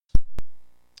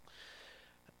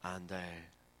And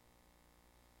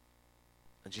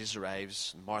Jesus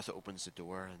arrives, and Martha opens the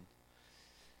door, and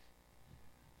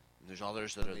there's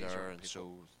others that are there, and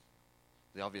so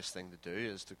the obvious thing to do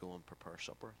is to go and prepare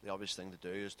supper. The obvious thing to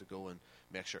do is to go and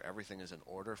make sure everything is in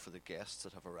order for the guests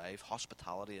that have arrived.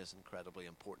 Hospitality is incredibly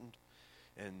important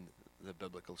in the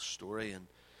biblical story and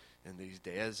in these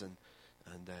days, and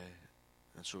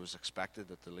so it was expected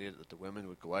that the women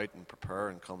would go out and prepare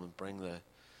and come and bring the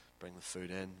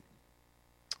food in.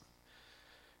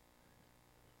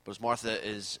 But as Martha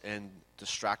is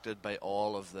distracted by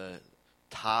all of the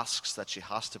tasks that she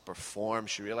has to perform,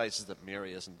 she realizes that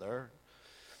Mary isn't there,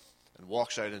 and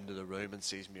walks out into the room and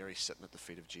sees Mary sitting at the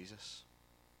feet of Jesus.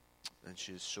 And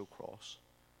she is so cross.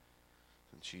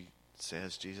 And she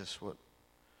says, Jesus, what?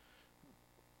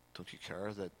 Don't you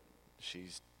care that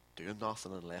she's doing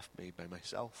nothing and left me by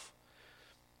myself?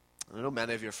 And I know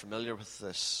many of you are familiar with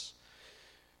this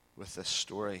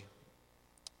story,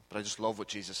 but I just love what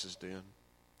Jesus is doing.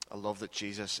 I love that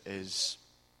Jesus is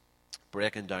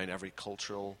breaking down every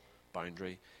cultural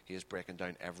boundary. He is breaking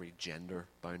down every gender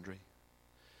boundary.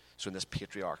 So in this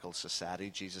patriarchal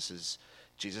society, Jesus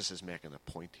is making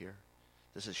a point here.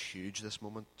 This is huge, this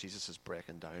moment. Jesus is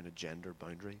breaking down a gender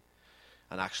boundary.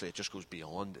 And actually, it just goes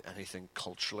beyond anything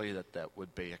culturally that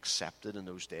would be accepted in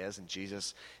those days. And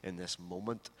Jesus, in this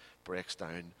moment, breaks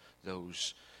down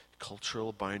those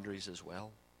cultural boundaries as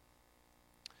well.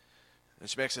 And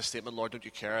she makes a statement, Lord, don't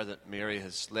you care that Mary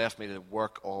has left me to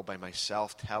work all by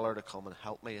myself? Tell her to come and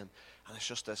help me. And it's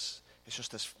just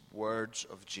this words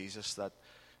of Jesus that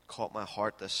caught my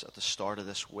heart at the start of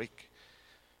this week.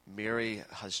 Mary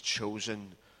has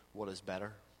chosen what is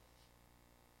better.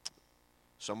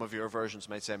 Some of your versions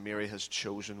might say Mary has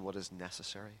chosen what is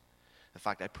necessary. In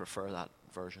fact, I prefer that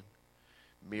version.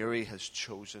 Mary has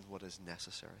chosen what is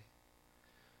necessary.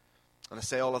 And I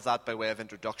say all of that by way of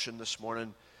introduction this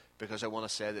morning because I want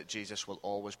to say that Jesus will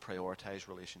always prioritize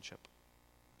relationship.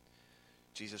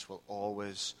 Jesus will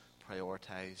always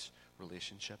prioritize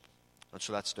relationship. And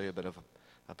so let's do a bit of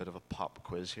a pop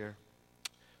quiz here.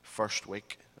 First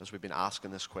week, as we've been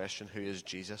asking this question, who is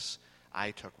Jesus?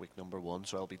 I took week number 1,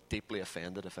 so I'll be deeply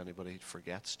offended if anybody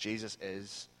forgets. Jesus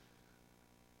is...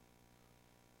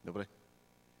 Nobody?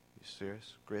 You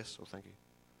serious? Grace? Oh, thank you.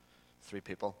 3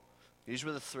 people. These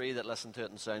were the 3 that listened to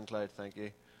it in SoundCloud. Thank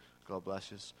you. God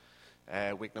bless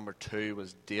you. Week number 2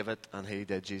 was David, and he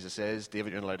did Jesus is.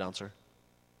 David, you're not allowed to answer.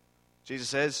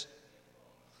 Jesus is.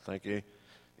 Thank you.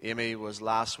 Amy was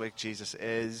last week. Jesus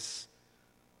is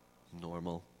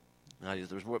normal. Now, there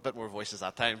was a bit more voices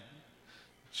that time.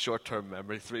 Short-term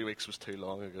memory. 3 weeks was too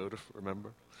long ago to remember.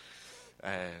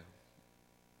 And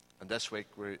this week,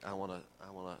 I want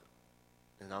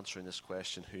to, in answering this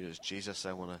question, who is Jesus?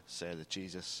 I want to say that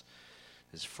Jesus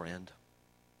is friend.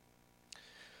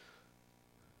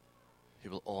 He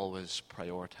will always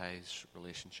prioritize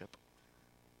relationship.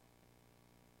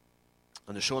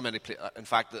 And there's so many in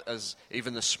fact, as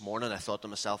even this morning, I thought to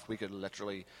myself, we could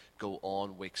literally go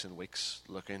on weeks and weeks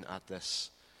looking at this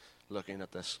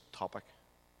topic.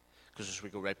 Because as we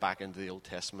go right back into the Old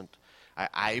Testament,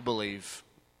 I believe,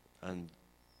 and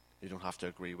you don't have to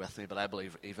agree with me, but I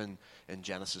believe even in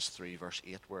Genesis 3 verse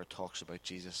 8, where it talks about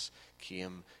Jesus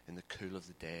came in the cool of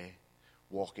the day,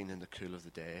 walking in the cool of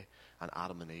the day, and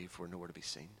Adam and Eve were nowhere to be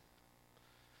seen.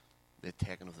 They had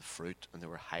taken of the fruit, and they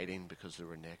were hiding because they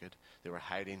were naked. They were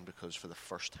hiding because for the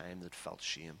first time they'd felt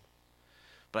shame.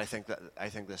 But I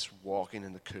think this walking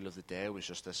in the cool of the day was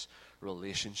just this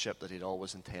relationship that He'd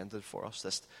always intended for us,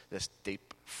 this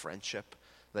deep friendship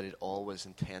that He'd always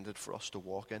intended for us to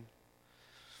walk in.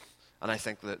 And I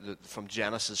think that from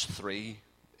Genesis 3,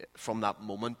 from that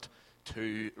moment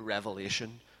to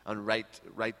Revelation, and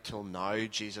right till now,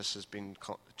 Jesus has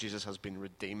been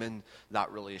redeeming that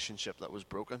relationship that was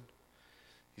broken.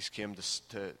 He's came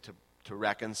to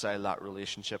reconcile that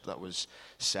relationship that was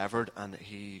severed, and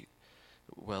He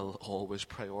will always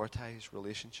prioritize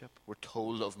relationship. We're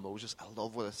told of Moses. I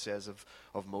love what it says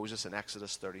of Moses in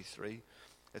Exodus 33.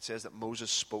 It says that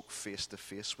Moses spoke face to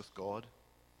face with God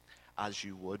as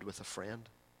you would with a friend.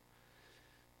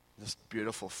 This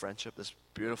beautiful friendship, this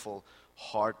beautiful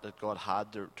heart that God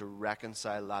had to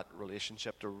reconcile that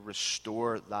relationship, to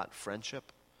restore that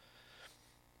friendship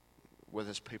with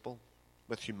His people,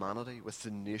 with humanity, with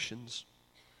the nations.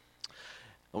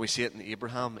 And we see it in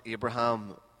Abraham.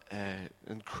 Abraham,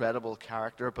 incredible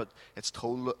character, but it's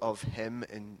told of him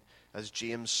as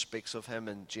James speaks of him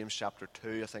in James chapter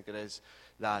 2, I think it is,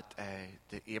 that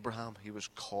Abraham, he was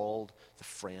called the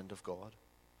friend of God.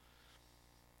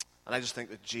 And I just think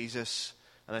that Jesus,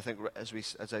 and I think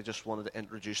as I just wanted to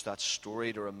introduce that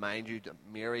story to remind you that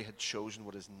Mary had chosen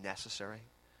what is necessary.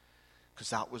 Because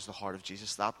that was the heart of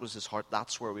Jesus. That was his heart.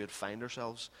 That's where we would find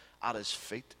ourselves, at his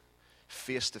feet,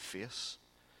 face to face.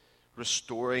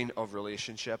 Restoring of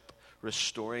relationship,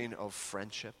 restoring of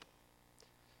friendship.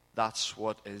 That's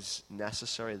what is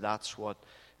necessary. That's what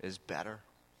is better.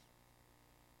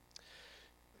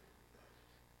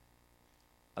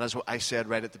 And as what I said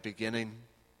right at the beginning,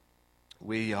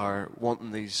 we are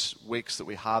wanting these weeks that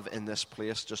we have in this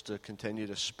place just to continue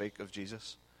to speak of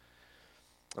Jesus.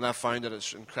 And I've found that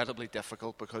it's incredibly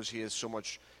difficult because he is so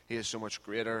much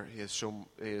greater, he is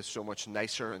so much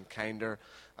nicer and kinder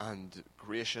and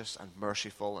gracious and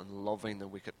merciful and loving than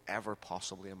we could ever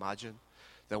possibly imagine,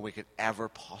 than we could ever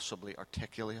possibly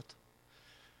articulate.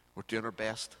 We're doing our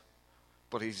best,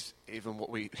 but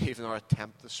even our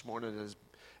attempt this morning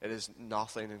it is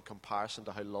nothing in comparison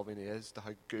to how loving he is, to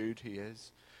how good he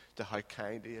is, to how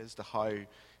kind he is, to how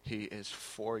he is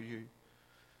for you.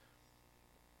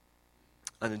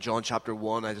 And in John chapter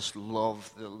 1, I just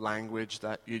love the language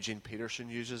that Eugene Peterson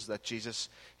uses, that Jesus,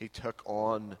 he took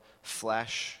on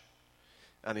flesh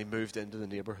and he moved into the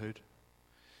neighborhood.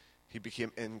 He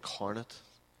became incarnate.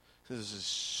 This is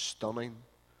stunning.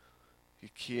 He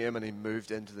came and he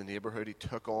moved into the neighborhood. He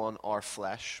took on our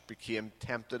flesh, became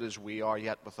tempted as we are,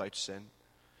 yet without sin.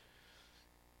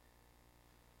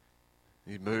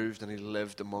 He moved and he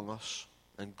lived among us.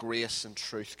 And grace and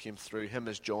truth came through him,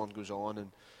 as John goes on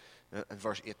in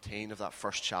verse 18 of that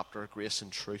first chapter. Grace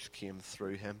and truth came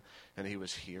through him, and he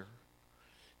was here.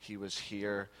 He was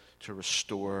here to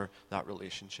restore that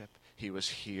relationship. He was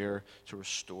here to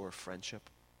restore friendship.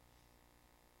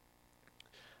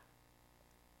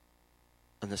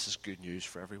 And this is good news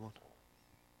for everyone.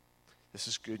 This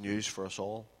is good news for us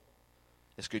all.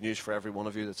 It's good news for every one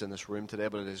of you that's in this room today,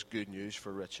 but it is good news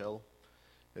for Rich Hill.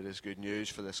 It is good news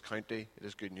for this county. It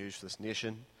is good news for this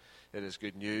nation. It is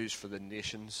good news for the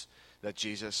nations that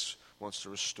Jesus wants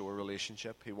to restore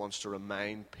relationship. He wants to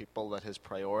remind people that his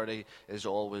priority is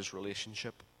always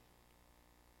relationship.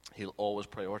 He'll always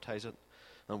prioritize it.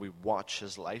 And we watch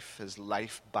his life. His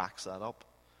life backs that up.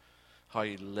 How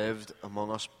he lived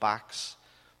among us backs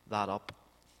that up.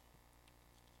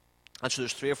 And so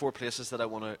there's 3 or 4 places that I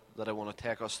want to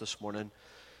take us this morning.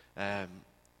 And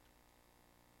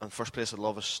the first place I'd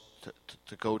love us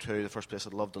to go to, the first place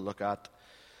I'd love to look at,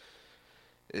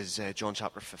 is John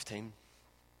chapter 15.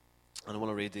 And I want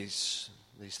to read these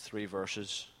 3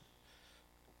 verses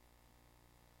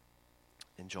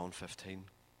in John 15.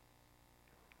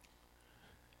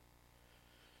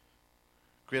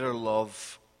 Greater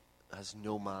love has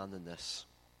no man than this,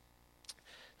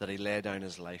 that he lay down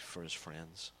his life for his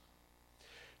friends.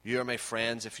 You are my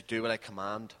friends if you do what I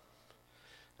command.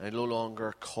 And I no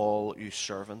longer call you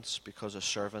servants, because a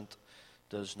servant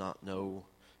does not know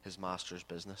his master's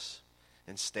business.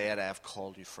 Instead, I have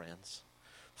called you friends.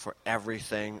 For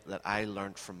everything that I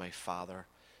learned from my Father,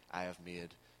 I have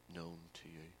made known to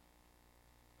you.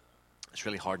 It's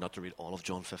really hard not to read all of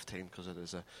John 15 because it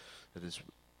is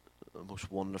a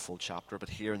most wonderful chapter. But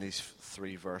here in these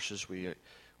 3 verses, we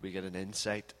get an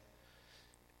insight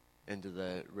into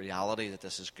the reality that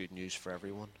this is good news for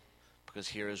everyone. Because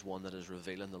here is one that is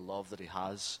revealing the love that he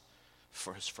has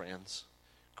for his friends.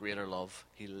 Greater love.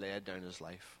 He laid down his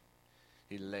life.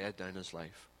 He laid down his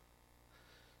life.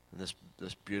 And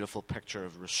this beautiful picture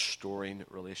of restoring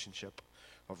relationship,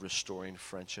 of restoring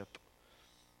friendship,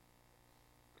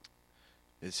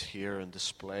 is here in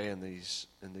display in these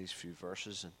few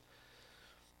verses. And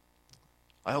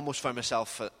I almost found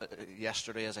myself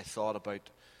yesterday, as I thought about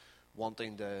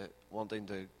wanting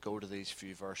to go to these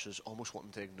few verses, almost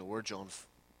wanting to ignore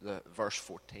the verse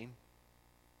 14.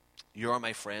 You are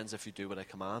my friends if you do what I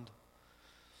command.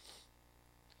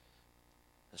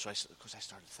 And so because I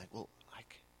started to think, well,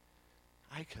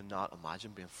 I cannot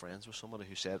imagine being friends with somebody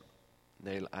who said,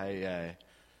 Neil, I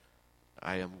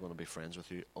am going to be friends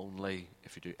with you only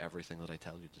if you do everything that I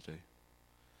tell you to do.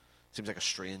 Seems like a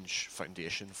strange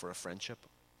foundation for a friendship.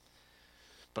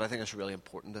 But I think it's really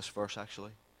important, this verse,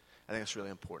 actually. I think it's really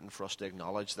important for us to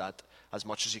acknowledge that as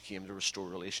much as he came to restore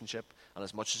relationship, and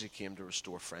as much as he came to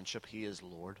restore friendship, he is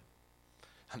Lord.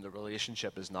 And the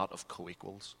relationship is not of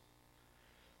co-equals.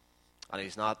 And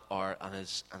he's not and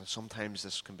sometimes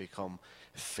this can become,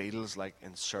 it feels like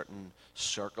in certain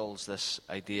circles, this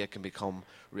idea can become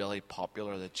really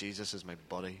popular that Jesus is my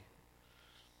buddy.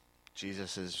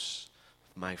 Jesus is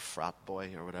my frat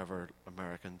boy, or whatever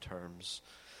American terms.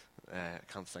 I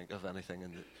can't think of anything,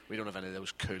 we don't have any of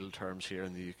those cool terms here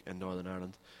in Northern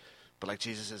Ireland. But like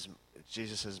Jesus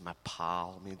is my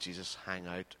pal. Me and Jesus hang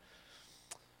out.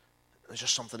 There's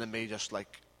just something in me just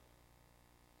like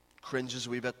cringes a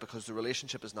wee bit because the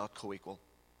relationship is not co-equal.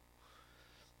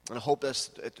 And I hope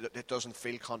it doesn't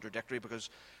feel contradictory, because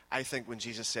I think when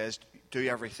Jesus says, do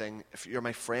everything, if you're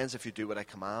my friends, if you do what I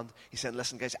command, he's saying,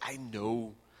 listen guys, I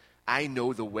know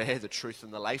the way, the truth,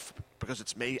 and the life, because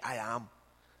it's me. I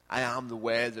am the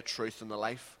way, the truth, and the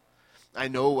life. I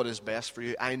know what is best for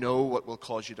you. I know what will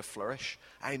cause you to flourish.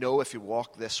 I know if you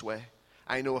walk this way.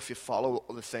 I know if you follow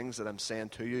the things that I'm saying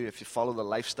to you, if you follow the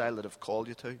lifestyle that I've called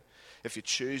you to, if you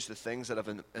choose the things that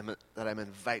I'm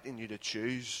inviting you to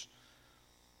choose,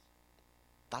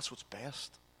 that's what's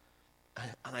best.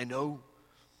 And I know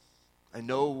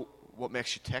what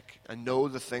makes you tick. I know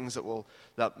the things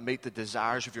that meet the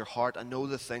desires of your heart. I know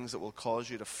the things that will cause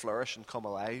you to flourish and come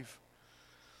alive.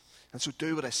 And so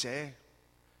do what I say.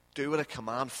 Do what I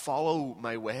command. Follow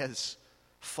my ways.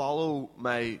 Follow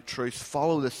my truth.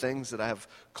 Follow the things that I have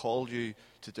called you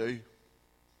to do.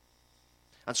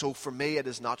 And so for me, it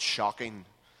is not shocking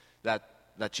that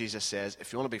Jesus says,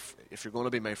 if you're going to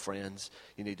be my friends,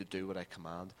 you need to do what I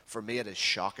command. For me, it is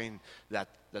shocking that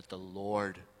the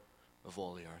Lord of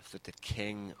all the earth, that the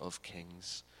King of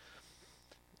kings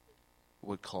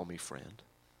would call me friend.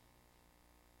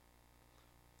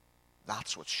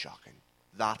 That's what's shocking.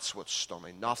 That's what's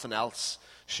stunning. Nothing else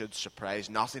should surprise.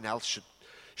 Nothing else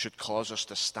should cause us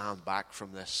to stand back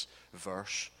from this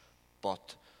verse,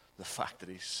 but the fact that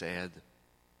he said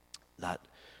that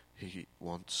he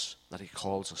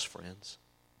calls us friends.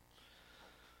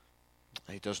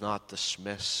 He does not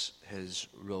dismiss his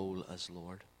role as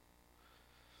Lord.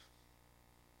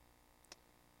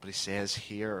 But he says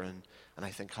here, and I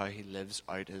think how he lives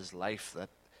out his life, that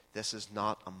this is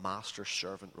not a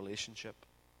master-servant relationship.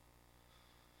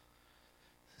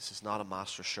 This is not a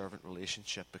master-servant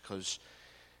relationship because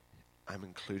I'm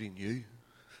including you.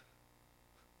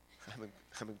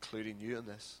 I'm including you in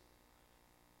this.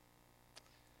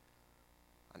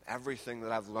 And everything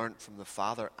that I've learned from the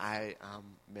Father, I am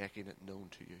making it known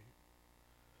to you.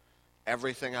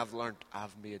 Everything I've learned,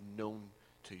 I've made known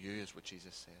to you, is what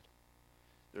Jesus said.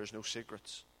 There's no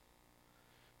secrets.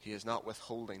 He is not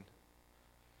withholding.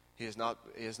 He is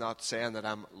not saying that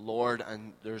I'm Lord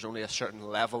and there's only a certain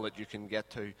level that you can get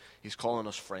to. He's calling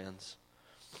us friends.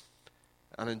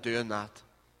 And in doing that,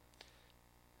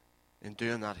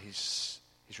 he's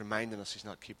reminding us he's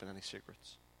not keeping any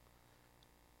secrets.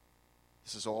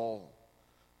 This is all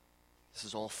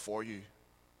for you.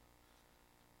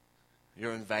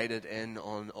 You're invited in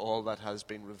on all that has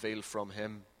been revealed from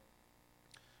him.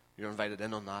 You're invited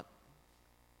in on that.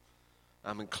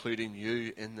 I'm including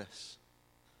you in this.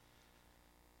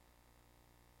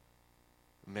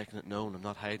 I'm making it known. I'm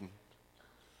not hiding.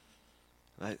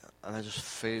 And I just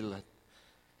feel that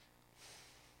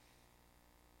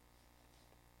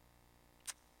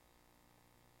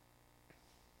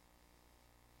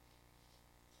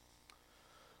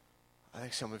I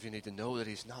think some of you need to know that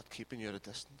he's not keeping you at a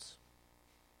distance.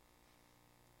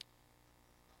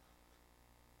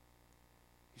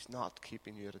 He's not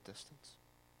keeping you at a distance.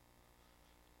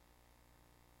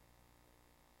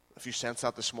 If you sense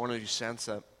that this morning, if you sense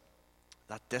that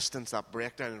distance, that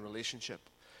breakdown in relationship,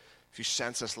 if you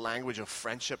sense this language of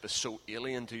friendship is so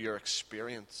alien to your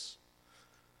experience,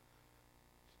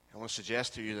 I want to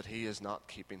suggest to you that he is not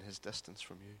keeping his distance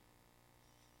from you.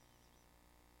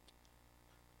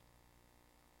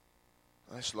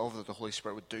 I just love that the Holy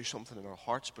Spirit would do something in our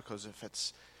hearts, because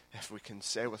if we can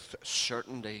say with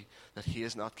certainty that he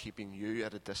is not keeping you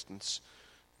at a distance,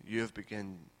 you have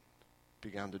began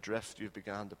to drift, you have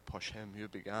begun to push him, you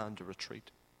have begun to retreat.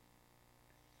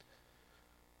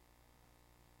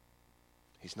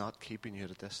 He's not keeping you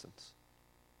at a distance.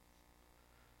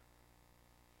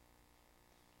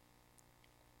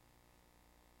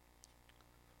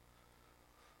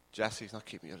 Jesse's not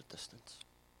keeping you at a distance.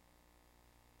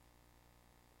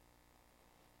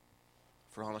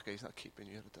 Veronica, he's not keeping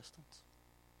you at a distance.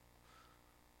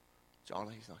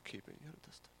 Johnny, he's not keeping you at a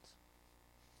distance.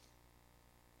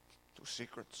 No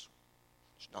secrets.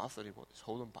 There's nothing he's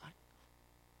holding back.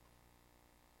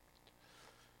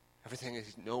 Everything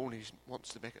he's known, he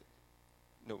wants to make it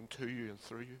known to you and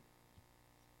through you.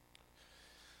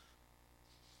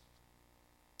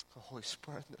 The Holy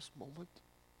Spirit in this moment,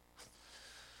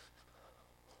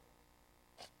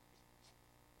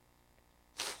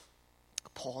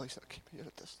 Paul, he's not keeping you at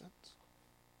a distance.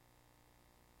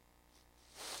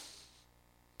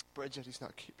 Bridget, he's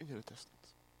not keeping you at a distance.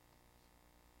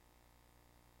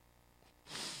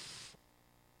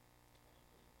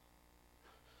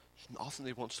 There's nothing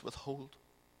he wants to withhold.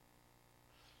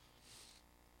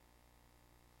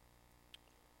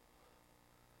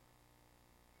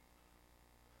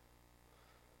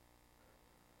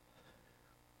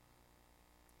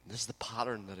 This is the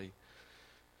pattern that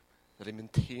he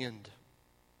maintained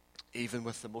even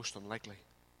with the most unlikely.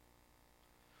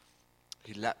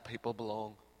 He let people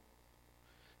belong.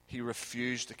 He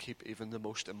refused to keep even the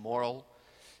most immoral,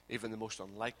 even the most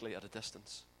unlikely at a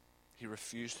distance. He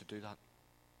refused to do that.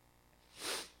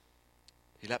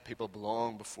 He let people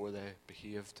belong before they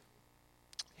behaved.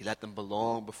 He let them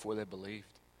belong before they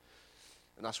believed.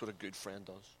 And that's what a good friend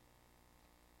does.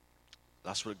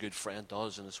 That's what a good friend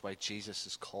does, and it's why Jesus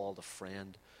is called a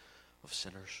friend of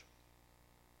sinners.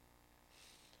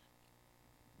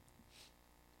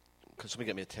 Can somebody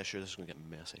get me a tissue? This is going to get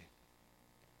messy.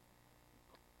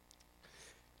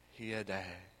 He had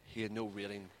no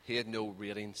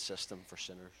rating system for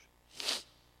sinners.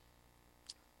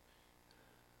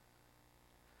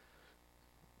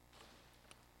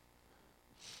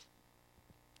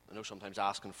 I know sometimes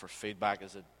asking for feedback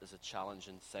is a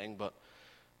challenging thing, but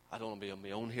I don't want to be on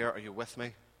my own here. Are you with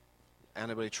me?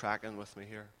 Anybody tracking with me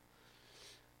here?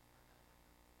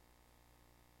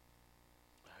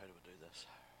 How do we do this?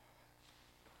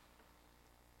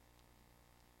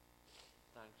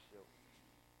 Thanks, Joe.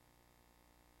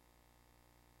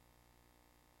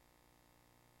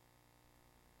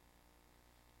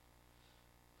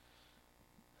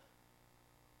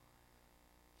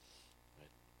 Right.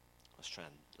 Let's try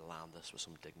and land this with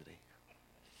some dignity.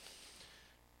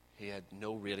 He had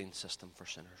no rating system for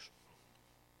sinners.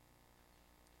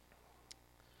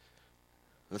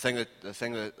 The thing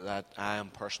that I am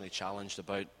personally challenged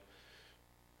about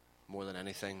more than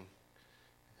anything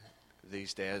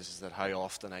these days is that how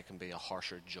often I can be a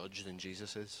harsher judge than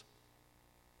Jesus is.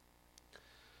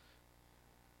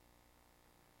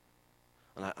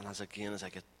 And as I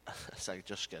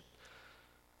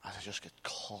just get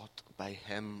caught by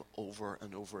him over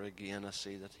and over again, I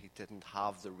see that he didn't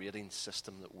have the rating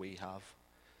system that we have.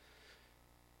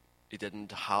 He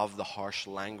didn't have the harsh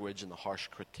language and the harsh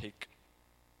critique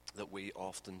that we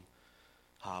often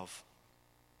have.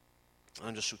 And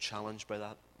I'm just so challenged by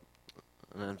that.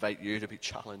 And I invite you to be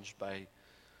challenged by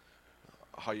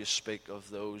how you speak of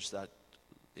those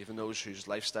even those whose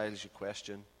lifestyles you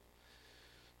question,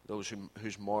 those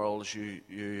whose morals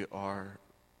you are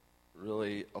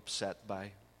really upset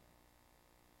by.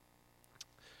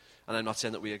 And I'm not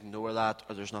saying that we ignore that,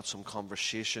 or there's not some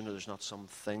conversation, or there's not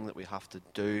something that we have to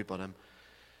do, but I'm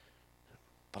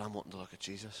wanting to look at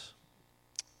Jesus.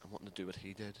 I'm wanting to do what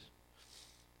he did.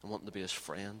 I'm wanting to be his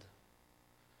friend.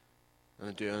 And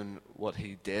in doing what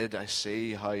he did, I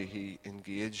see how he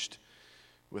engaged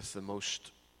with the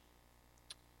most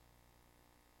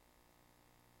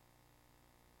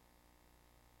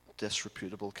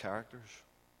disreputable characters.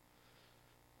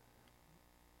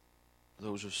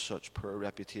 Those of such poor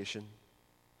reputation.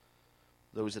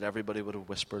 Those that everybody would have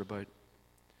whispered about.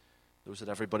 Those that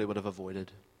everybody would have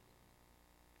avoided.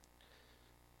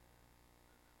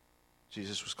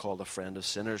 Jesus was called a friend of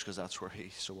sinners because that's where he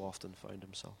so often found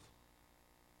himself.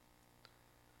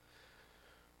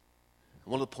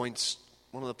 One of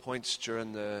the points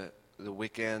during the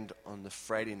weekend on the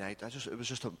Friday night, it was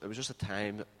just a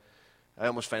time that I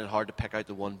almost find it hard to pick out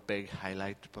the one big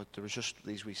highlight, but there was just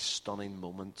these wee stunning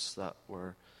moments that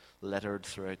were littered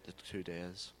throughout the 2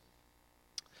 days.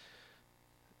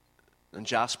 And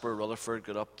Jasper Rutherford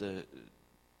got up to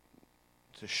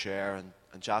share,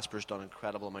 and Jasper's done an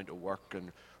incredible amount of work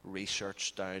and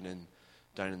research down in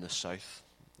the south,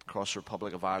 across the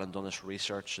Republic of Ireland, done this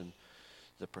research and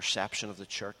the perception of the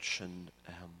church and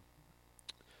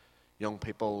young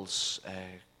people's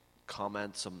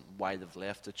comments on why they've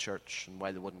left the church and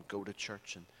why they wouldn't go to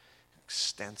church, and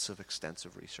extensive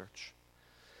research.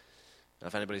 And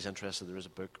if anybody's interested, there is a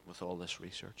book with all this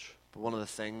research. But one of the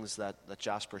things that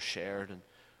Jasper shared, and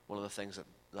one of the things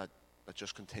that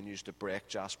just continues to break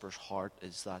Jasper's heart,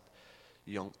 is that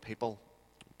young people,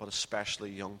 but especially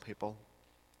young people,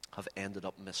 have ended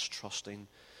up mistrusting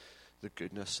the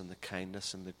goodness and the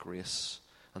kindness and the grace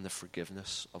and the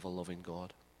forgiveness of a loving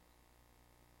God.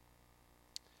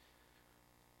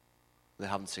 They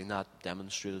haven't seen that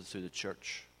demonstrated through the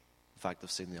church. In fact,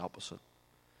 they've seen the opposite.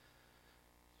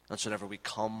 And so whenever we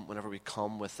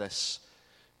come with this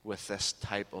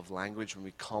type of language, when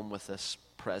we come with this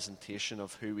presentation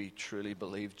of who we truly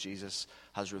believe Jesus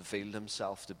has revealed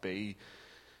himself to be,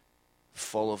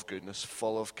 full of goodness,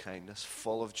 full of kindness,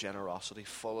 full of generosity,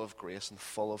 full of grace, and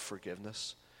full of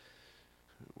forgiveness,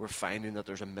 we're finding that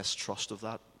there's a mistrust of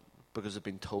that because they've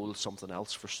been told something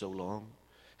else for so long.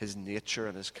 His nature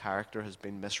and his character has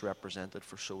been misrepresented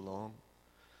for so long.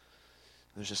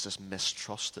 There's just this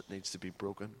mistrust that needs to be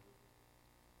broken.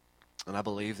 And I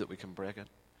believe that we can break it.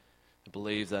 I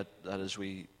believe that as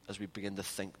we begin to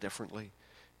think differently,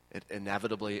 it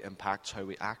inevitably impacts how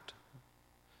we act.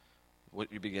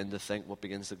 what you begin to think, what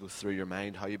begins to go through your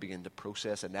mind, how you begin to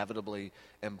process, inevitably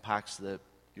impacts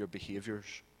your behaviors,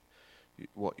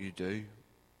 what you do.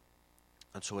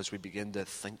 And so as we begin to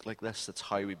think like this, that's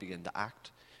how we begin to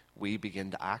act. We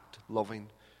begin to act loving.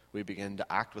 We begin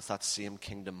to act with that same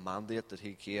kingdom mandate that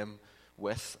he came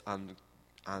with and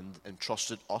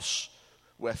entrusted us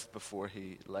with before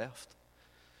he left.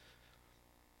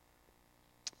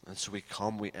 And so we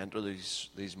enter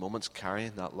these moments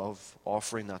carrying that love,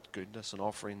 offering that goodness, and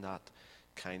offering that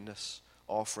kindness,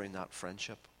 offering that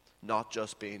friendship. Not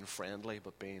just being friendly,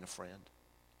 but being a friend.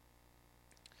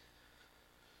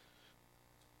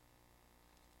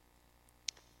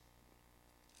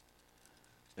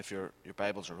 If your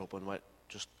Bibles are open,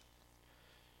 just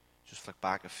flick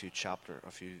back a few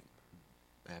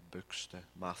books to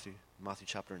Matthew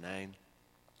chapter 9.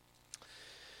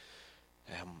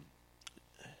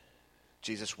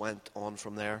 Jesus went on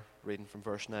from there, reading from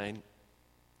verse 9.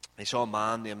 He saw a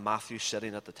man named Matthew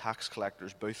sitting at the tax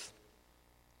collector's booth.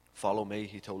 "Follow me,"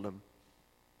 he told him.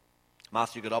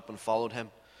 Matthew got up and followed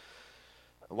him.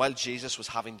 And while Jesus was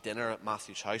having dinner at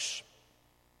Matthew's house,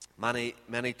 many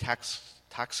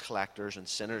tax collectors and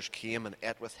sinners came and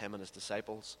ate with him and his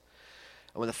disciples.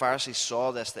 And when the Pharisees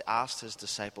saw this, they asked his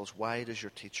disciples, "Why does your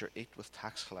teacher eat with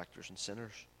tax collectors and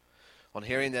sinners?" On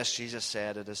hearing this, Jesus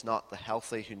said, "It is not the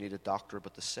healthy who need a doctor,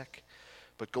 but the sick.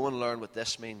 But go and learn what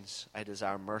this means. I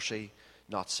desire mercy,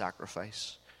 not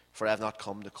sacrifice. For I have not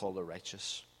come to call the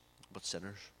righteous, but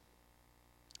sinners."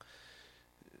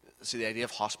 See, the idea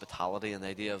of hospitality and the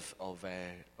idea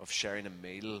of sharing a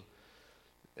meal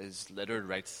is littered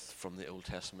right from the Old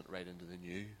Testament right into the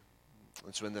New.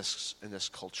 And so in this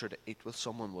culture, to eat with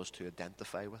someone was to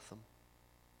identify with them.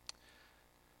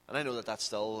 And I know that there's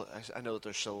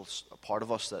still a part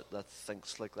of us that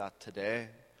thinks like that today,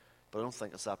 but I don't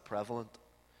think it's that prevalent.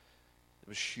 It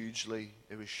was hugely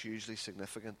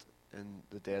significant in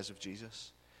the days of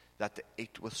Jesus that to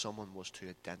eat with someone was to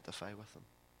identify with them.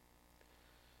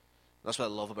 That's what I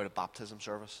love about a baptism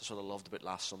service. That's what I loved about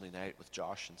last Sunday night with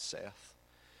Josh and Seth.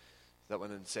 That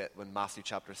when Matthew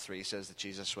chapter 3 says that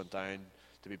Jesus went down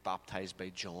to be baptized by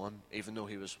John, even though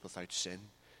he was without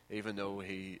sin, even though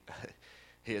he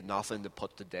had nothing to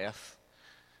put to death,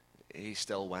 he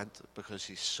still went because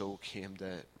he so came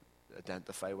to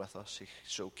identify with us. He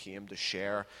so came to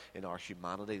share in our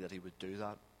humanity that he would do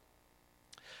that.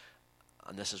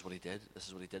 And this is what he did. This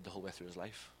is what he did the whole way through his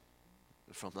life.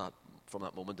 From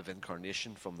that moment of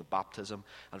incarnation, from the baptism,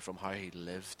 and from how he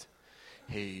lived,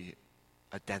 he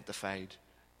identified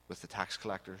with the tax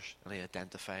collectors and he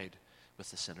identified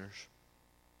with the sinners.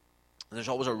 And there's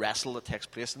always a wrestle that takes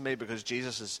place in me because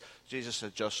Jesus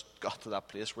had just got to that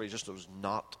place where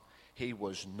he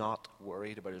was not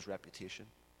worried about his reputation.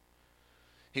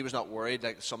 He was not worried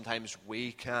like sometimes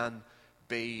we can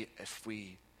be if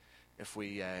we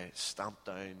stamp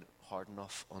down hard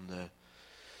enough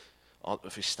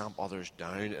if we stamp others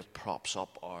down, it props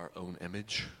up our own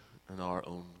image and our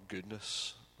own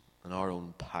goodness and our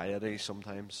own piety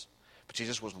sometimes. But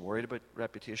Jesus wasn't worried about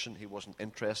reputation. He wasn't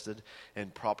interested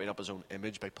in propping up his own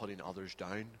image by putting others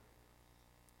down.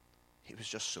 He was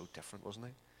just so different, wasn't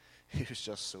he? He was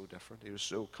just so different. He was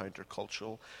so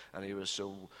countercultural and he was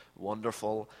so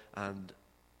wonderful. And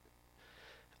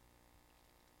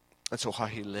so how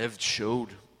he lived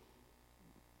showed.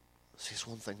 See, it's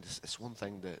one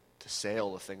thing to say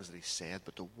all the things that he said,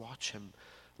 but to watch him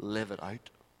live it out.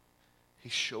 He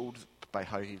showed by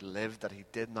how he lived that he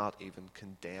did not even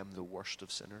condemn the worst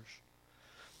of sinners.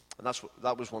 And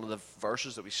that was one of the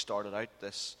verses that we started out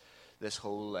this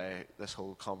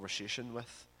whole conversation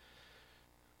with.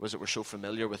 Was that we're so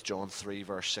familiar with John 3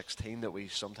 verse 16 that we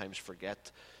sometimes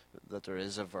forget that there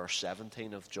is a verse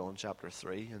 17 of John chapter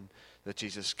 3, and that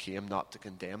Jesus came not to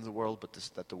condemn the world, but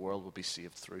that the world will be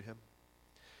saved through him.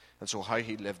 And so how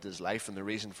he lived his life and the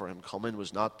reason for him coming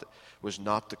was not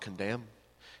to condemn.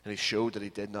 And he showed that he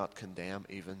did not condemn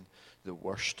even the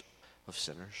worst of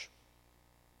sinners.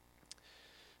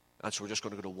 And so we're just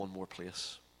going to go to one more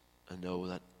place and know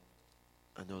that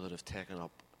I've taken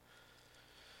up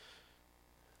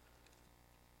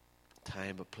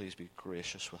time, but please be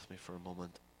gracious with me for a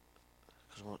moment.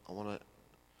 Because I want to.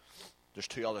 There's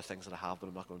two other things that I have, but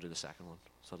I'm not going to do the second one.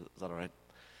 Is that all right?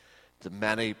 That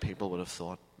many people would have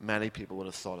thought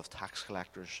of tax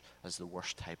collectors as the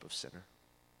worst type of sinner.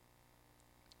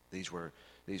 These were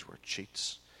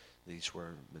cheats. These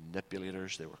were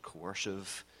manipulators. They were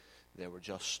coercive. They were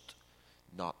just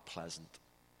not pleasant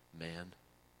men,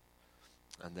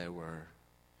 and they were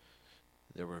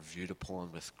viewed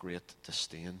upon with great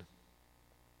disdain.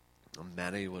 And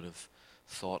many would have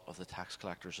thought of the tax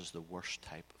collectors as the worst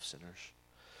type of sinners.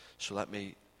 So let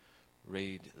me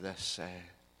read this.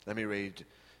 Let me read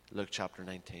Luke chapter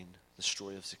 19, the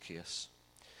story of Zacchaeus,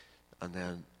 and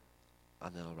then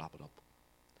I'll wrap it up.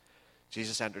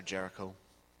 Jesus entered Jericho,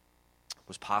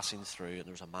 was passing through, and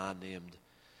there was a man named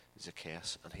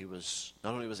Zacchaeus, and he was,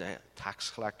 not only was a tax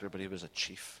collector, but he was a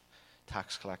chief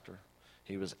tax collector.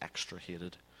 He was extra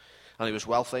hated. And he was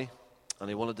wealthy, and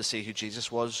he wanted to see who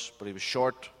Jesus was, but he was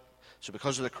short. So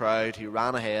because of the crowd, he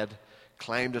ran ahead,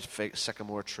 climbed a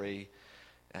sycamore tree,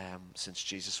 since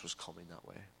Jesus was coming that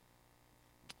way.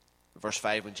 Verse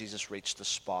 5, when Jesus reached the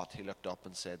spot, he looked up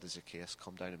and said to Zacchaeus,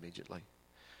 "Come down immediately.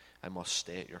 I must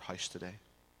stay at your house today."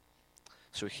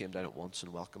 So he came down at once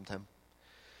and welcomed him.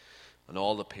 And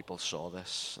all the people saw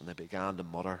this, and they began to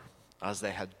mutter, as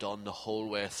they had done the whole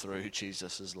way through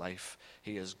Jesus' life,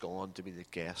 "He is gone to be the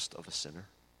guest of a sinner."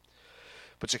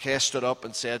 But Zacchaeus stood up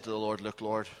and said to the Lord, "Look,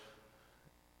 Lord,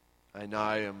 I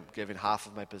now am giving half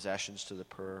of my possessions to the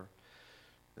poor,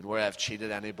 and where I have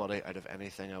cheated anybody out of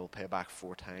anything, I will pay back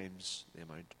 4 times the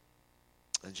amount."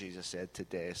 And Jesus said,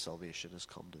 "Today salvation has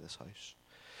come to this house,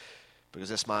 because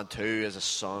this man too is a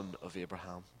son of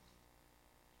Abraham.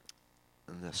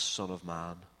 And this Son of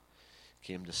Man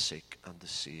came to seek and to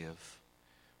save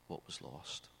what was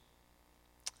lost."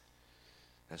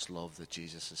 It's love that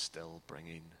Jesus is still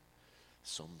bringing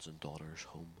sons and daughters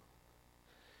home.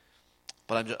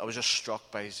 But I was just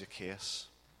struck by Zacchaeus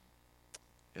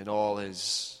in all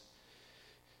his...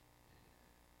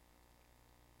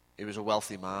 He was a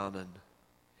wealthy man and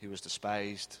he was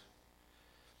despised.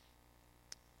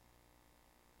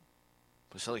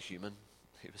 But he was still a human.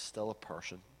 He was still a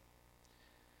person.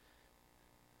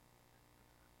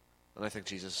 And I think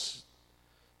Jesus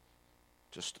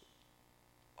just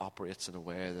operates in a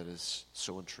way that is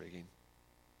so intriguing.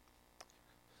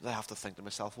 I have to think to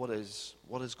myself, what is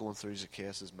going through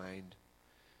Zacchaeus' mind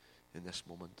in this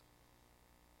moment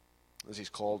as he's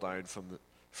called down from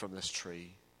this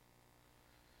tree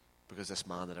because this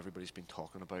man that everybody's been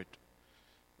talking about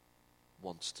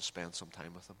wants to spend some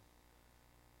time with him.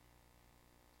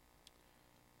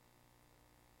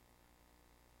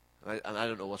 And I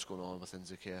don't know what's going on within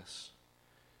Zacchaeus,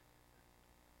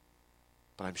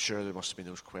 but I'm sure there must have been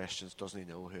those questions. Doesn't he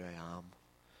know who I am?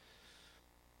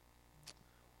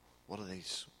 What will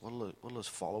his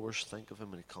followers think of him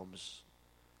when he comes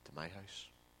to my house?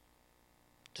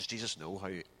 Does Jesus know how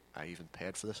I even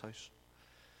paid for this house?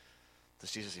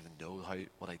 Does Jesus even know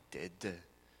what I did to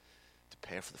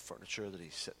pay for the furniture that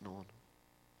he's sitting on?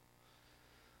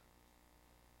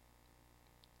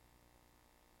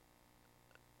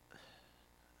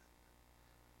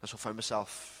 And so I found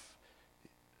myself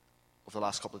over the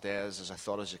last couple of days as I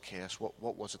thought of Zacchaeus, what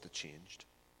was it that changed?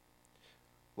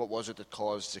 What was it that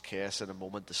caused Zacchaeus in a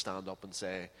moment to stand up and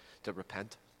say, to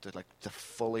repent, to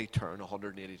fully turn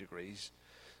 180 degrees,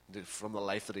 from the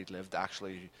life that he'd lived, to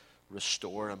actually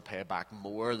restore and pay back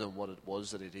more than what it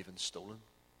was that he'd even stolen?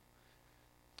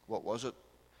 What was it?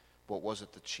 What was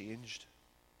it that changed?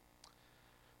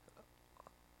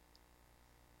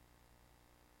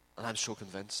 And I'm so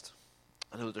convinced.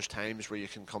 I know that there's times where you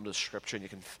can come to Scripture and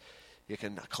you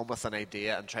can come with an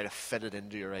idea and try to fit it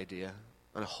into your idea.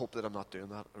 And I hope that I'm not doing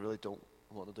that. I really don't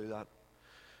want to do that.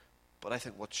 But I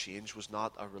think what changed was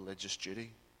not a religious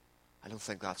duty. I don't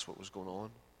think that's what was going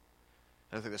on.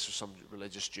 I don't think this was some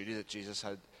religious duty that Jesus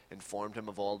had informed him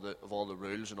of all the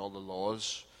rules and all the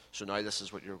laws. So now this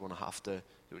is what you're going to have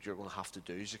to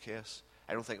do, Zacchaeus.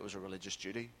 I don't think it was a religious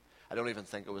duty. I don't even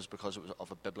think it was because it was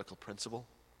of a biblical principle.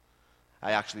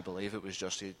 I actually believe it was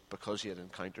just because he had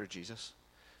encountered Jesus,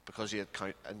 because he had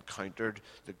encountered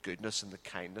the goodness and the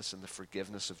kindness and the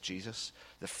forgiveness of Jesus,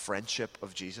 the friendship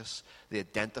of Jesus, the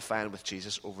identifying with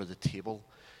Jesus over the table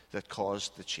that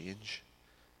caused the change,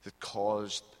 that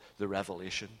caused the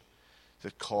revelation,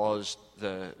 that caused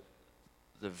the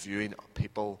viewing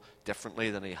people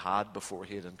differently than he had before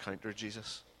he had encountered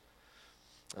Jesus.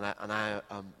 And I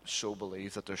so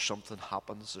believe that there's something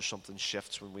happens, there's something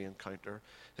shifts when we encounter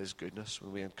his goodness,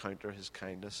 when we encounter his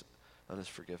kindness and his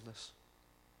forgiveness.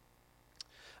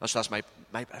 And so that's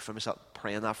I find myself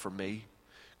praying that for me.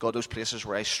 God, those places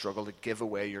where I struggle to give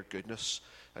away your goodness,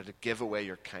 or to give away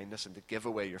your kindness, and to give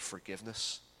away your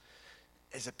forgiveness,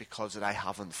 is it because that I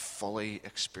haven't fully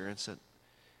experienced it?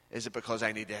 Is it because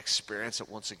I need to experience it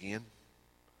once again?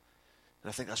 And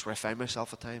I think that's where I find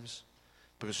myself at times.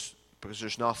 Because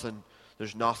there's nothing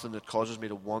that causes me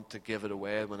to want to give it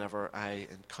away whenever I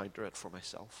encounter it for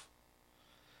myself.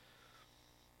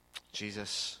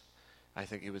 Jesus, I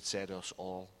think he would say to us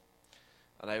all,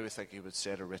 and I would think he would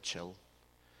say to Rich Hill,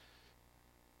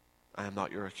 I am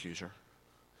not your accuser.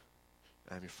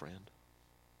 I am your friend.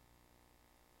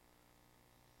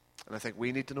 And I think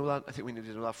we need to know that. I think we need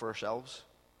to know that for ourselves.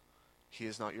 He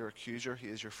is not your accuser. He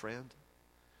is your friend.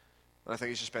 And I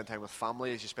think as you spend time with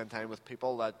family, as you spend time with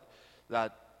people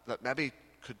that maybe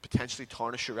could potentially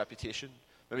tarnish your reputation.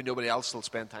 Maybe nobody else will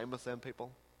spend time with them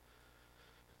people.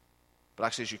 But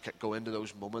actually, as you go into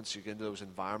those moments, you get into those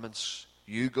environments,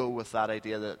 you go with that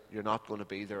idea that you're not going to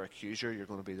be their accuser, you're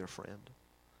going to be their friend.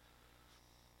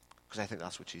 Because I think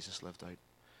that's what Jesus lived out.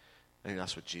 I think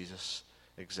that's what Jesus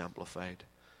exemplified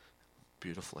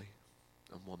beautifully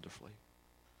and wonderfully.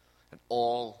 And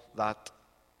all that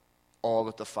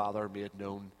the Father made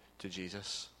known to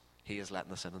Jesus, he is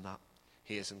letting us in on that.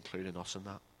 He is including us in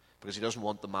that. Because he doesn't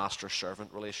want the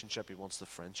master-servant relationship, he wants the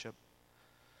friendship.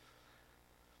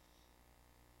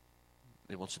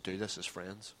 He wants to do this as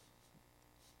friends.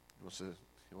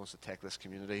 He wants to take this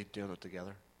community, doing it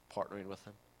together, partnering with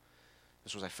him.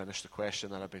 This was, I finished the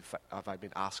question that I've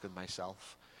been asking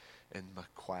myself in my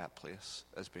quiet place,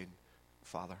 has been,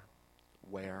 Father,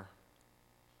 where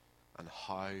and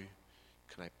how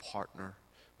can I partner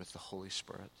with the Holy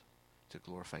Spirit to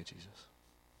glorify Jesus?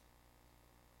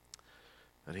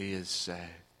 And he is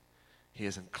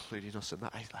including us in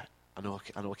that. I know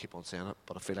I keep on saying it,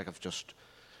 but I feel like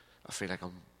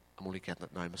I'm only getting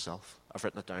it now myself. I've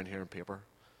written it down here on paper,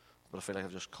 but I feel like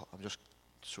I'm just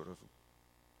sort of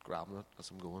grabbing it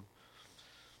as I'm going.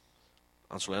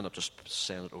 And so I end up just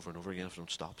saying it over and over again if I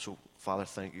don't stop. So, Father,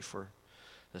 thank you for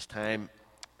this time.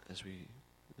 As we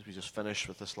just finish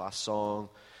with this last song,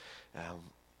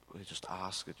 we just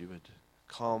ask that you would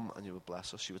come and you would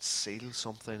bless us. You would seal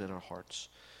something in our hearts.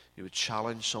 You would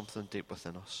challenge something deep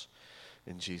within us.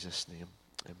 In Jesus' name,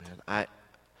 amen.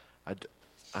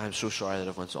 I'm so sorry that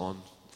I went on